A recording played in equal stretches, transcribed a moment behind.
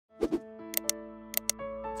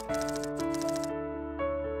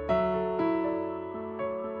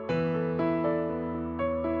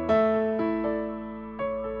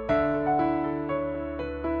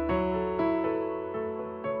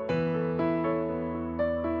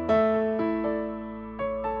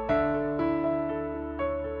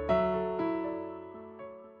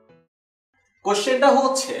কোশ্চেনটা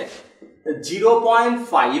হচ্ছে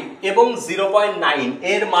 0.5 এবং 0.9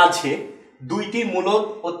 এর মাঝে দুইটি মূলদ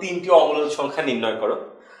ও তিনটি অমূলদ সংখ্যা নির্ণয় করো।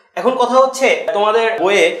 এখন কথা হচ্ছে তোমাদের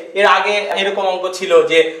বইয়ে এর আগে এরকম অঙ্ক ছিল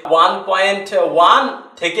যে 1.1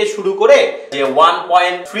 থেকে শুরু করে যে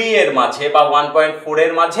 1.3 এর মাঝে বা 1.4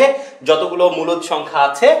 এর মাঝে যতগুলো মূলদ সংখ্যা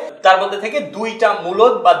আছে তার মধ্যে থেকে দুইটা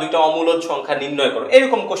মূলদ বা দুইটা অমূলদ সংখ্যা নির্ণয় করো,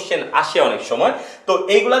 এরকম কোশ্চেন আসে অনেক সময়। তো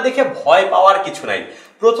এইগুলা দেখে ভয় পাওয়ার কিছু নাই।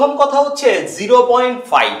 প্রথম কথা হচ্ছে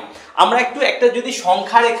 0.5 আমরা একটা যদি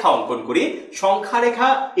সংখ্যা রেখা অঙ্কন করি, সংখ্যা রেখা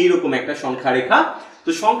এইরকম একটা সংখ্যা রেখা।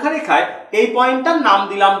 তো সংখ্যা রেখায় এই পয়েন্টটার নাম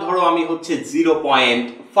দিলাম ধরো আমি হচ্ছে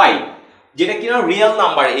 0.5, যেটা কিনা রিয়েল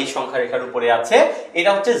নাম্বার এই সংখ্যা রেখার উপরে আছে,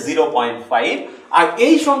 এটা হচ্ছে 0.5। আর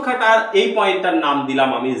এই সংখ্যাটার এই পয়েন্টটার নাম দিলাম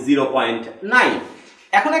আমি 0.9।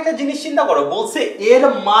 এখন একটা জিনিস চিন্তা করো, বলছে এর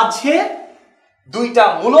মাঝে দুইটা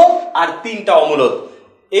মূলদ আর তিনটা অমূলদ।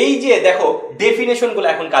 এই যে দেখো ডেফিনেশন গুলো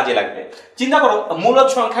এখন কাজে লাগবে। চিন্তা করো মূলদ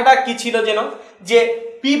সংখ্যাটা কি ছিল যেন, যে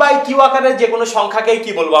p/q আকারের যে কোনো সংখ্যাকেই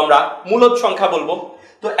কি বলবো আমরা, মূলদ সংখ্যা বলবো।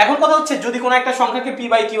 তো এখন কথা হচ্ছে যদি কোনো একটা সংখ্যাকে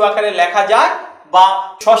p/q আকারে লেখা যায় বা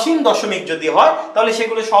সসীম দশমিক যদি হয় তাহলে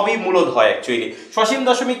সেগুলো সবই মূলদ হয়। অ্যাকচুয়ালি সসীম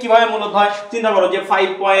দশমিক কিভাবে মূলদ হয়, চিন্তা করো যে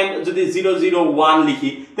 5.001 লিখি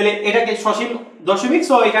তাহলে এটাকে সসীম দশমিক,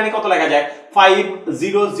 সো এখানে কত লেখা যায়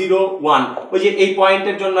 5001। ওই যে এই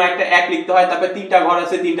পয়েন্টের জন্য একটা 1 লিখতে হয়, তারপরে তিনটা ঘর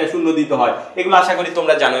আছে, তিনটা শূন্য দিতে হয়, এগুলো আশা করি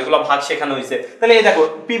তোমরা জানো, এগুলো ভাগ শেখানো হয়েছে। তাহলে এই দেখো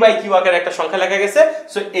p/q আকারে একটা সংখ্যা লেখা গেছে,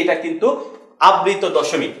 সো এটা কিন্তু আবৃত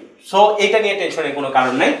দশমিক, সো এটা নিয়ে টেনশনের কোনো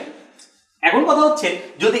কারণ নাই। এখন কথা হচ্ছে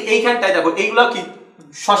যদি এইখানটায় দেখো এইগুলো কি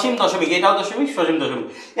সসীম দশমিক, এটাও দশমিক, সসীম দশমিক,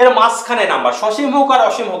 এর মাঝখানে নাম্বার সসীম হোক আর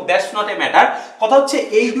অসীম হোক দ্যাটস নট এ ম্যাটার। কথা হচ্ছে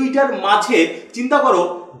এই দুইটার মাঝে চিন্তা করো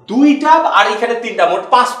দুইটা আর এখানে তিনটা, মোট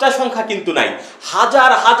 5টা সংখ্যা কিন্তু নাই,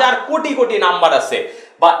 হাজার হাজার কোটি কোটি নাম্বার আছে,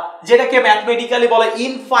 বা যেটাকে ম্যাথমেটিক্যালি বলে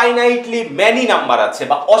ইনফাইনাইটলি মেনি নাম্বার আছে,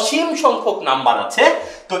 বা অসীম সংখ্যক নাম্বার আছে।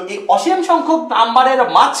 তো এই অসীম সংখ্যক নাম্বারের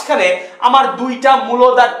মাঝখানে আমার দুইটা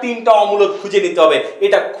মূলদ আর তিনটা অমূলদ খুঁজে নিতে হবে।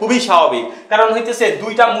 এটা খুবই স্বাভাবিক, কারণ হইতেছে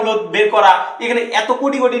দুইটা মূলদ বের করা, এখানে এত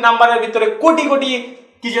কোটি কোটি নাম্বারের ভিতরে কোটি কোটি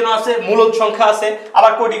কি যেন আছে, মূলদ সংখ্যা আছে,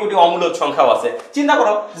 আবার কোটি কোটি অমূলদ সংখ্যাও আছে। চিন্তা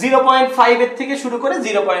করো 0.5 এর থেকে শুরু করে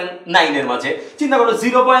 0.9 এর মাঝে, চিন্তা করো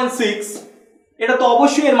 0.6, এটা তো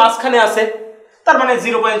অবশ্যই এর মাঝখানে আছে, তার মানে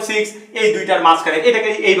 0.6 এই দুইটার মাঝখানে, এটাকে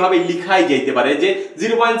এইভাবে লিখাই যেতে পারে যে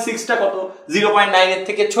 0.6টা কত 0.9 এর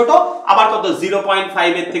থেকে ছোট, আবার কত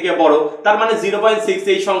 0.5 এর থেকে বড়, তার মানে 0.6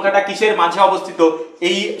 এই সংখ্যাটা কিসের মাঝে অবস্থিত,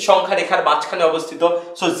 এই সংখ্যা রেখার মাঝখানে অবস্থিত।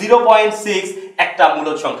 সো 0.6 একটা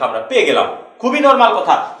মূলদ সংখ্যা আমরা পেয়ে গেলাম, খুবই নরমাল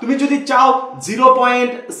কথা। তুমি যদি চাও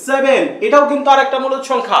 0.7 এটাও কিন্তু আর একটা মূলদ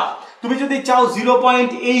সংখ্যা, তুমি যদি চাও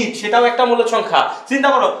 0.8 সেটাও একটা মূলদ সংখ্যা। চিন্তা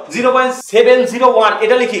করো 0.701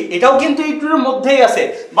 এটা লিখি, এটাও কিন্তু এইটার মধ্যেই আছে।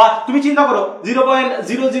 বা তুমি চিন্তা করো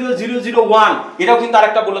 0.00001 এটাও কিন্তু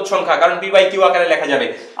আরেকটা মূলদ সংখ্যা, কারণ p/q আকারে লেখা যাবে।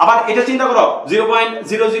 আবার এটা চিন্তা করো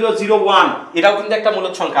 0.0001 এটাও কিন্তু একটা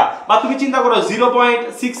মূলদ সংখ্যা। বা তুমি চিন্তা করো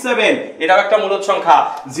 0.67 এটাও একটা মূলদ সংখ্যা,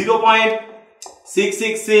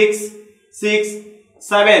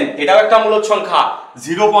 0.666667 এটাও একটা মূলদ সংখ্যা,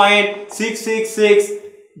 0.666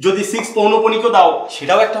 যদি 6 পৌনঃপুনিকও দাও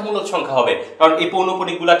সেটাও একটা মূলদ সংখ্যা হবে, কারণ এই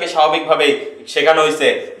পৌনঃপুনিক গুলাকে স্বাভাবিকভাবে শেখানো হয়েছে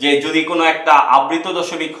যে যদি কোনো একটা আবৃত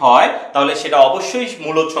দশমিক হয় তাহলে সেটা অবশ্যই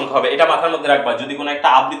মূলদ সংখ্যা হবে। এটা মাথার মধ্যে রাখবা, যদি কোনো একটা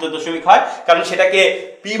আবৃত দশমিক হয়, কারণ সেটাকে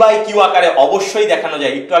p/q আকারে অবশ্যই দেখানো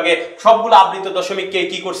যায়। একটু আগে সবগুলো আবৃত দশমিককে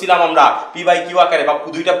কি করছিলাম আমরা, p/q আকারে বা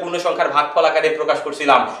দুইটা পূর্ণ সংখ্যার ভাগফল আকারে প্রকাশ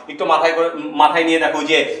করছিলাম। একটু মাথায় নিয়ে দেখো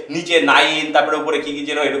যে নিচে 9 তারপরে উপরে কি কি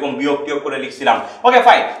যেন এরকম বিয়োগ টিয়োগ করে লিখছিলাম। ওকে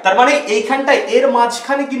ফাইন, তার মানে এইখানটায় এর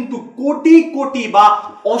মাঝখানে কিন্তু কোটি কোটি বা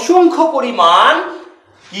অসংখ্য পরিমাণ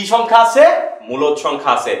কি সংখ্যা আছে, মূলদ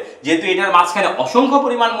সংখ্যা আছে। যেহেতু এটার মাঝখানে অসংখ্য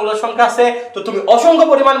পরিমাণ মূলদ সংখ্যা আছে, তো তুমি অসংখ্য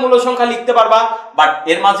পরিমাণ মূলদ সংখ্যা লিখতে পারবা, বাট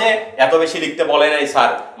এর মাঝে এত বেশি লিখতে বলে নাই স্যার,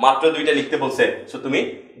 মাত্র দুইটা লিখতে বলছে, সো তুমি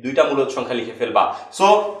দুইটা মূলদ সংখ্যা লিখে ফেলবা। সো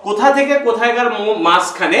কোথা থেকে কোথায়কার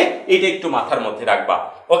মাঝখানে এটা একটু মাথার মধ্যে রাখবা।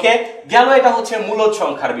 ওকে গেল, এটা হচ্ছে মূলদ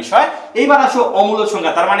সংখ্যার বিষয়। এইবার আসো অমূলদ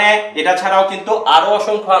সংখ্যা, তার মানে এটা ছাড়াও কিন্তু আরো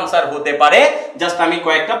অসংখ্য আনসার হতে পারে, জাস্ট আমি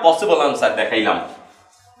কয়েকটা পসিবল আনসার দেখাইলাম।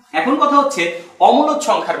 এখন কথা হচ্ছে অমূলদ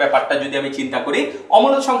সংখ্যার ব্যাপারটা যদি আমি চিন্তা করি,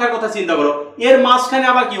 অমূলদ সংখ্যার কথা চিন্তা করো, এর মাঝখানে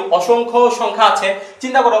আবার কি অসংখ্য সংখ্যা আছে।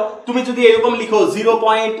 চিন্তা করো তুমি যদি এরকম লিখো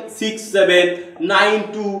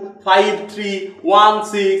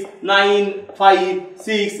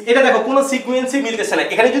 0.679253169556, এটা দেখো কোনো সিকোয়েন্সই মিলতেছে না।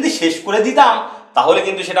 এখানে যদি শেষ করে দিতাম তাহলে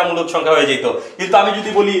কিন্তু সেটা মূলদ সংখ্যা হয়ে যেত, কিন্তু আমি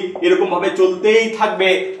যদি বলি এরকম ভাবে চলতেই থাকবে,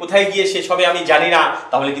 কোথায় গিয়ে শেষ হবে আমি জানি না,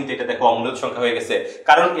 তাহলে কিন্তু এটা দেখো অমূলদ সংখ্যা হয়ে গেছে,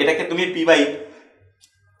 কারণ এটাকে তুমি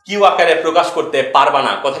কিউ আকারে প্রকাশ করতে পারবা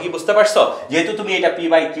না। কথা কি বুঝতে পারছো? যেহেতু তুমি এটা পি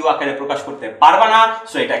বাই কিউ আকারে প্রকাশ করতে পারবা না,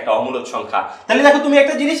 সো এটা একটা অমূলদ সংখ্যা। তাহলে দেখো তুমি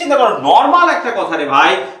একটা জিনিস চিন্তা করো, নরমাল একটা কথা রে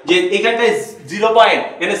ভাই, যে এখানটায় 0 পয়েন্ট,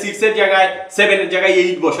 এখানে 6 এর জায়গায় 7 এর জায়গায়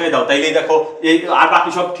 8 বসায় দাও, তাইলে দেখো এই আর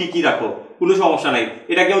বাকি সব ঠিকই রাখো, কোনো সমস্যা নাই।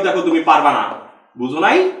 এটাকেও দেখো তুমি পারবা না, বুঝো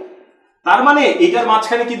নাই? তার মানে এটার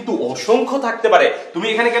মাঝখানে কিন্তু অসংখ্য থাকতে পারে। তুমি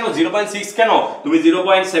এখানে কেন 0.6 কেন, তুমি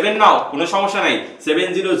 0.7 নাও, কোনো সমস্যা নাই।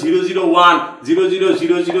 70001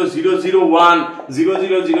 0000001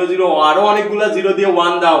 0000 আরো অনেকগুলো 0 দিয়ে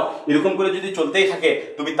 1 দাও, এরকম করে যদি চলতেই থাকে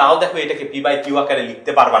তুমি তাও দেখো এটাকে পি বাই কিউ আকারে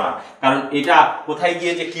লিখতে পারবা না, কারণ এটা কোথায়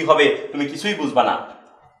গিয়ে যে কি হবে তুমি কিছুই বুঝবা না।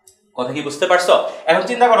 কথা কি বুঝতে পারছো? এখন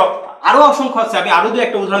চিন্তা করো আরো অসংখ্য আছে, আমি আরো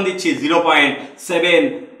একটা উদাহরণ দিচ্ছি।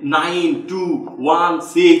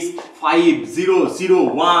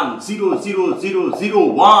 0.792165001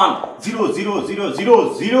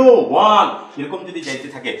 0000001 এরকম যদি যাইতে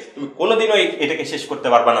থাকে তুমি কোনোদিনও এটাকে শেষ করতে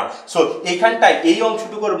পারবা না। সো এইখানটায় এই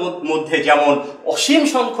অংশটুকুর মধ্যে যেমন অসীম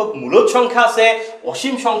সংখ্যক মূলদ সংখ্যা আছে,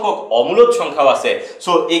 অসীম সংখ্যক অমূলদ সংখ্যাও আছে।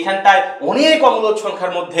 সো এইখানটায় অনেক অমূলদ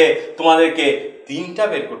সংখ্যার মধ্যে তোমাদেরকে 3টা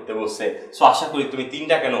বের করতে বলছে। সো আশা করি তুমি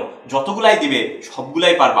 3টা কেন যতগুলাই দিবে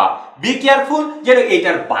সবগুলাই পারবা। বি কেয়ারফুল যেন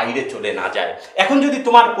এইটার বাইরে চলে না যায়। এখন যদি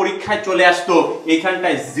তোমার পরীক্ষায় চলে আসতো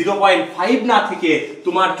এইখানটায় 0.5 না থেকে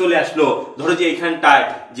তোমার চলে আসলো, ধরো যে এইখানটায়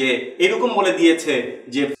যে এরকম বলে দিয়েছে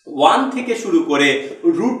যে 1 থেকে শুরু করে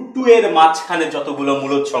 √2 এর মাঝখানে যতগুলো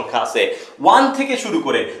মূলদ সংখ্যা আছে 1 থেকে শুরু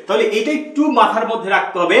করে, তাহলে এটা একটু মাথার মধ্যে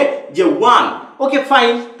রাখতে হবে যে 1, ওকে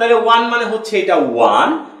ফাইন, তাহলে 1 মানে হচ্ছে এটা 1,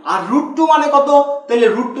 আর √2 মানে কত, তাহলে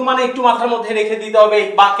 √2 মানে একটু মাথার মধ্যে রেখে দিতে হবে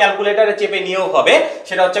বা ক্যালকুলেটরে চেপে নিয়েও হবে,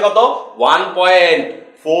 সেটা হচ্ছে কত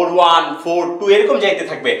 1.4142 এরকম যাইতে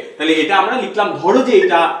থাকবে। তাহলে এটা আমরা লিখলাম, ধরো যে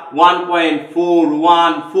এটা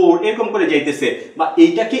 1.414 এরকম করে যাইতেছে, বা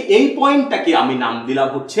এইটাকে এই পয়েন্টটাকে আমি নাম দিলাম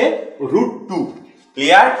হচ্ছে √2।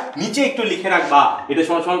 ক্লিয়ার? নিচে একটু লিখে রাখবা এটা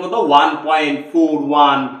সমান সমান কত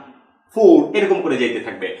 1.414 এরকম করে যাইতে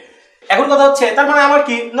থাকবে। এখন কথা হচ্ছে তার মানে আমার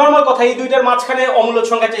কি নরমাল কথা, এই দুইটার মাঝখানে অমূলদ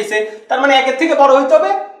সংখ্যা চাইছে, তার মানে 1 এর থেকে বড় হইতে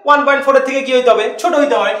হবে, 1.4 এর থেকে কি হইতে হবে ছোট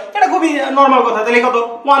হইতে হবে, এটা খুবই নরমাল কথা। তাহলে কত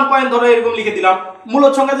 1 পয়েন্ট ধরো এরকম লিখে দিলাম,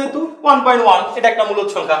 মূলদ সংখ্যা যেহেতু 1.1 এটা একটা মূলদ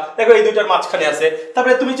সংখ্যা, দেখো এই দুইটার মাঝখানে আছে।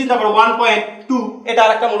 তারপরে তুমি চিন্তা করো 1.2 এটা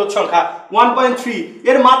আরেকটা মূলদ সংখ্যা, 1.3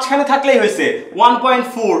 এর মাঝখানে থাকলেই হয়েছে,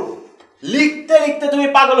 1.4 লিখতে লিখতে তুমি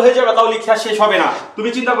পাগল হয়ে যাবে, তাও লিখা শেষ হবে না। তুমি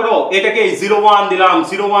চিন্তা করো এটাকে 01 দিলাম,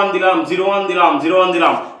 01 দিলাম, 01 দিলাম, 01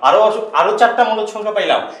 দিলাম, আরো 4টা মূলদ সংখ্যা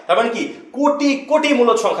পাইলাম। তার মানে কি কোটি কোটি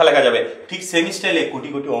মূলদ সংখ্যা লেখা যাবে, ঠিক সেম স্টাইলে কোটি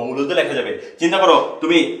কোটি অমূলদ লেখা যাবে। চিন্তা করো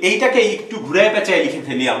তুমি এইটাকে একটু ঘুরে পেঁচায় লিখে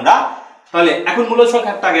ফেলি আমরা, তাহলে এখন মূলদ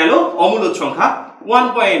সংখ্যাটা গেল, অমূলদ সংখ্যা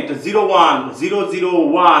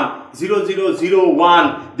 1.010010001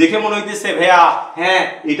 দেখে মনে হইতেছে ভাইয়া হ্যাঁ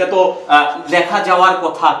এটা তো লেখা যাওয়ার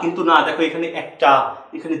কথা, কিন্তু না, দেখো এখানে একটা,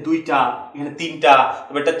 এখানে 2টা, এখানে 3টা,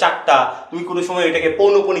 তারপর এটা 4টা, তুমি কোনো সময় এটাকে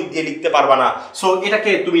পৌনঃপুনিক দিয়ে লিখতে পারবা না। সো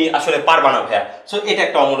এটাকে তুমি আসলে পারবা না ভাইয়া। সো এটা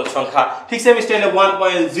একটা অমূলদ সংখ্যা। ঠিক সেম স্টাইলে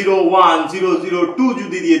 1.01002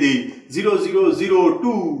 যদি দিয়ে দেই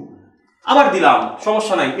 0002 আবার দিলাম,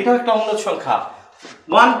 সমস্যা নাই, এটাও একটা অমূলদ সংখ্যা।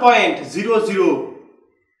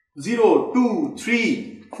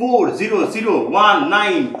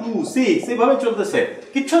 1.00234001926 এভাবে চলতেছে,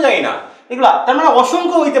 কিচ্ছু জানি না এগুলা, তার মানে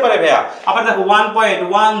অসংখ্য হইতে পারে ভাইয়া। আবার দেখো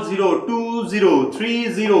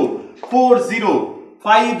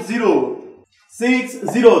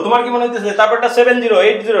 1.102030405060, তোমার কি মনে হইতেছে তারপরটা 70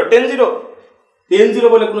 80 10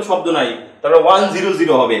 বলে কোনো শব্দ নাই, তারপর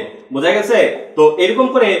 100 হবে, বোঝা গেছে? তো এরকম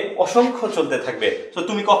করে অসংখ্য চলতে থাকবে। তো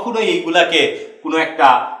তুমি কখনোই এইগুলাকে কোনো একটা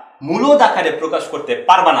মূলদ আকারে প্রকাশ করতে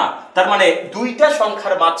পারবা না। তার মানে দুইটা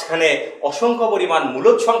সংখ্যার মাঝখানে অসংখ্য পরিমাণ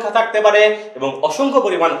মূলদ সংখ্যা থাকতে পারে এবং অসংখ্য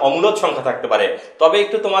পরিমাণ অমূলদ সংখ্যা থাকতে পারে। তবে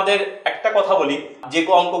একটু তোমাদের একটা কথা বলি, যে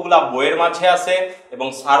অঙ্কগুলা বইয়ের মাঝে আছে এবং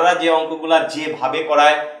স্যাররা যে অঙ্কগুলা যেভাবে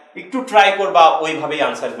করায় একটু ট্রাই করবা ওইভাবেই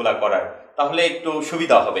আনসারগুলা করার, তাহলে একটু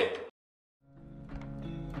সুবিধা হবে।